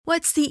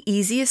What's the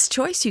easiest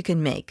choice you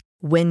can make?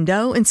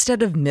 Window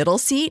instead of middle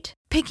seat?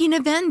 Picking a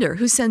vendor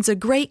who sends a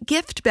great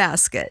gift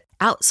basket?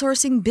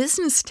 Outsourcing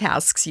business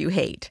tasks you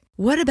hate?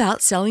 What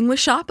about selling with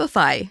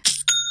Shopify?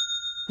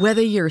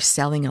 Whether you're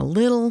selling a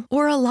little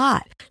or a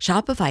lot,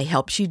 Shopify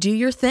helps you do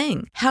your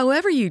thing,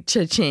 however you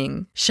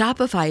cha-ching.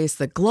 Shopify is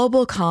the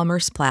global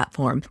commerce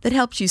platform that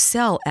helps you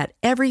sell at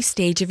every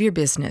stage of your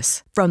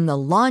business. From the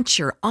launch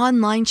your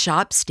online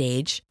shop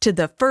stage to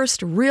the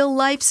first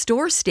real-life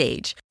store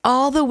stage,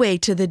 all the way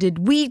to the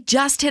did we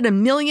just hit a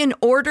million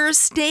orders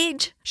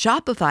stage.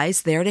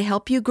 Shopify's there to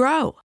help you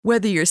grow.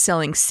 Whether you're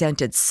selling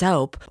scented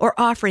soap or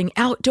offering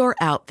outdoor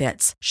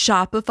outfits,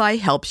 Shopify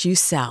helps you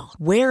sell.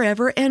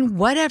 Wherever and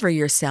whatever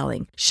you're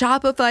selling,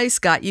 Shopify's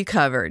got you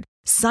covered.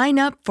 Sign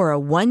up for a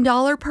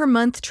 $1 per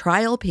month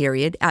trial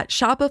period at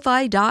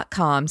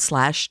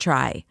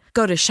shopify.com/try.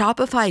 Go to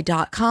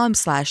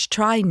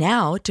shopify.com/try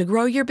now to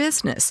grow your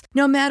business,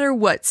 no matter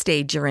what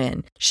stage you're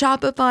in.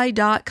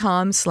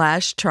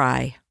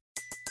 Shopify.com/try.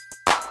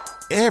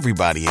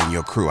 Everybody in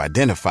your crew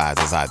identifies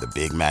as either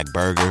Big Mac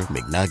Burger,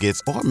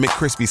 McNuggets, or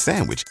McCrispy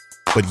Sandwich.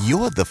 But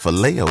you're the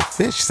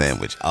Filet-O-Fish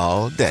Sandwich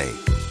all day.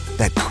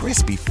 That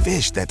crispy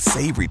fish, that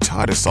savory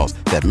tartar sauce,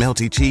 that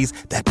melty cheese,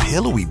 that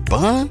pillowy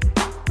bun.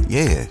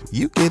 Yeah,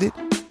 you get it.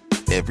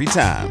 Every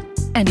time.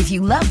 And if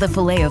you love the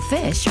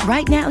Filet-O-Fish,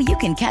 right now you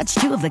can catch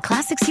two of the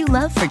classics you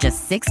love for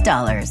just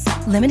 $6.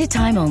 Limited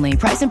time only.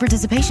 Price and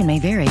participation may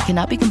vary.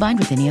 Cannot be combined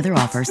with any other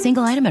offer.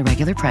 Single item at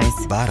regular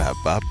price.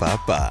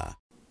 Ba-da-ba-ba-ba.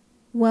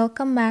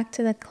 Welcome back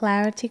to the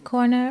Clarity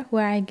Corner,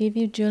 where I give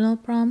you journal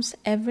prompts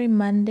every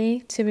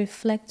Monday to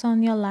reflect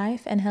on your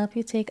life and help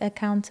you take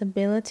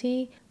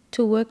accountability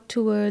to work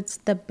towards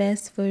the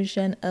best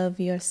version of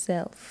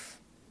yourself.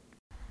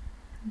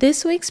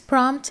 This week's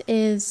prompt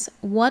is,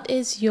 what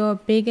is your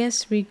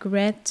biggest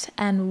regret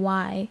and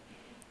why?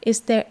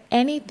 Is there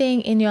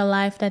anything in your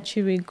life that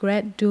you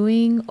regret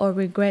doing or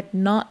regret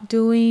not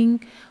doing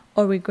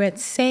or regret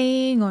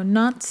saying or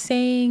not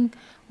saying?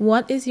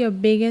 What is your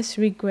biggest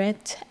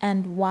regret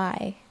and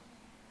why?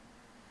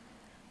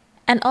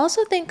 And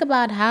also think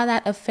about how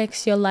that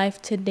affects your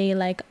life today.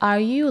 Like, are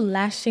you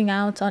lashing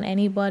out on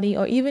anybody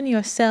or even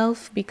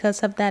yourself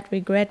because of that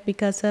regret,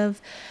 because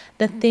of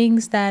the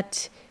things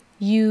that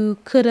you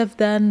could have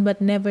done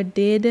but never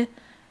did?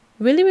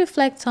 Really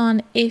reflect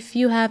on if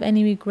you have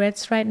any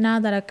regrets right now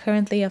that are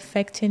currently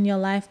affecting your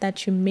life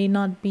that you may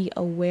not be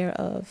aware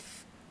of.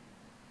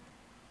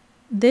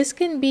 This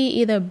can be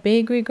either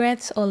big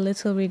regrets or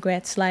little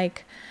regrets,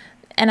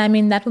 and I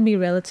mean, that will be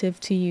relative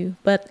to you.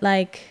 But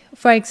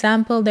for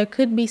example, there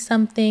could be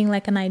something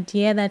like an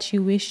idea that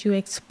you wish you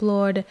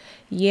explored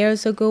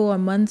years ago or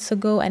months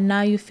ago, and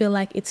now you feel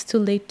like it's too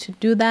late to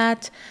do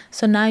that.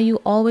 So now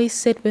you always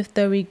sit with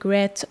the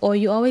regret, or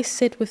you always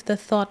sit with the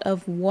thought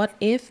of what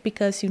if,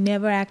 because you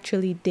never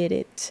actually did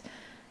it.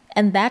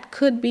 And that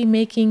could be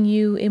making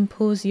you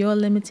impose your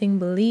limiting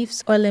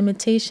beliefs or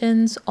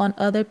limitations on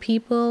other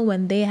people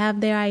when they have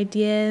their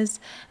ideas.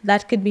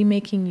 That could be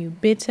making you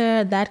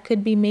bitter. That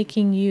could be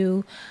making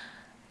you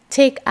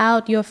take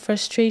out your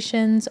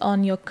frustrations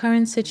on your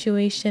current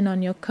situation,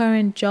 on your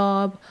current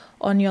job,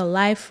 on your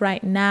life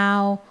right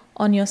now,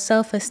 on your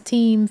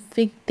self-esteem,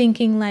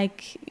 thinking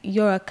like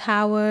you're a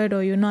coward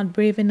or you're not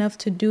brave enough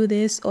to do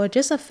this, or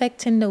just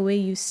affecting the way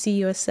you see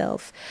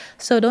yourself.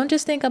 So don't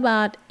just think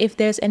about if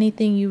there's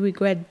anything you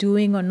regret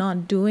doing or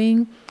not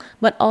doing,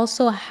 but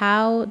also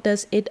how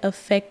does it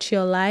affect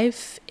your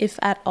life, if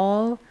at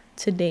all,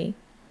 today.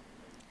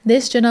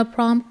 This journal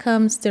prompt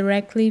comes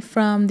directly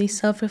from the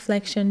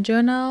Self-Reflection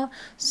Journal.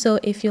 So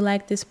if you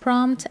like this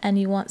prompt and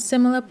you want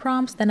similar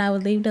prompts, then I will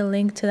leave the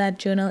link to that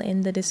journal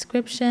in the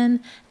description.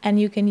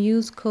 And you can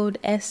use code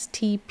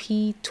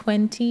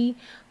STP20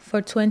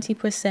 for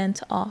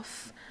 20%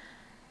 off.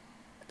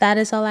 That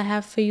is all I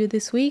have for you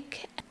this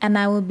week. And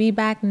I will be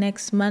back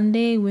next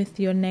Monday with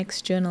your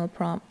next journal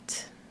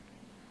prompt.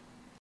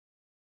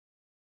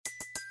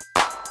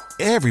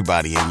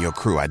 Everybody in your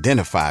crew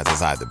identifies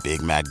as either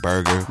Big Mac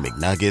Burger,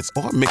 McNuggets,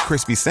 or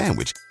McCrispy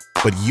Sandwich.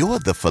 But you're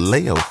the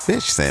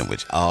Filet-O-Fish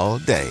Sandwich all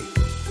day.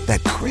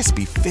 That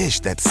crispy fish,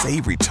 that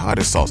savory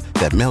tartar sauce,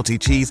 that melty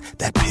cheese,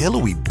 that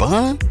pillowy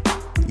bun.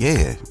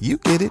 Yeah, you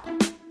get it.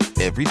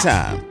 Every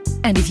time.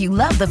 And if you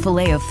love the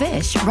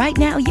Filet-O-Fish, right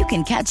now you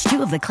can catch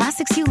two of the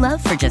classics you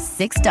love for just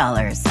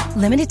 $6.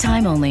 Limited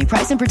time only.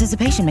 Price and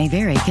participation may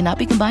vary. Cannot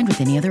be combined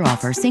with any other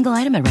offer. Single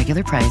item at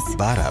regular price.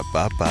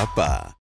 Ba-da-ba-ba-ba.